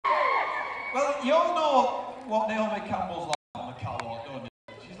Well, you all know what Naomi Campbell's like on the catwalk, don't you?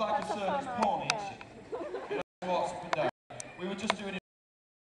 She's like a circus pony, isn't she? You know, she walks up and down. We were just doing...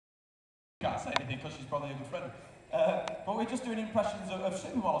 Can't say anything because she's probably a good friend. But we were just doing impressions of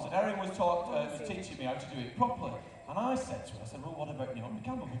supermodels, and Erin was teaching me how to do it properly. And I said to her, well, what about Naomi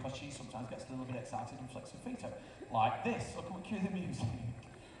Campbell? Because she sometimes gets a little bit excited and flicks her feet out. Like this. So can we cue the music?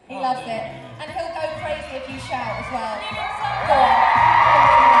 He loves it. And he'll go crazy if you shout as well.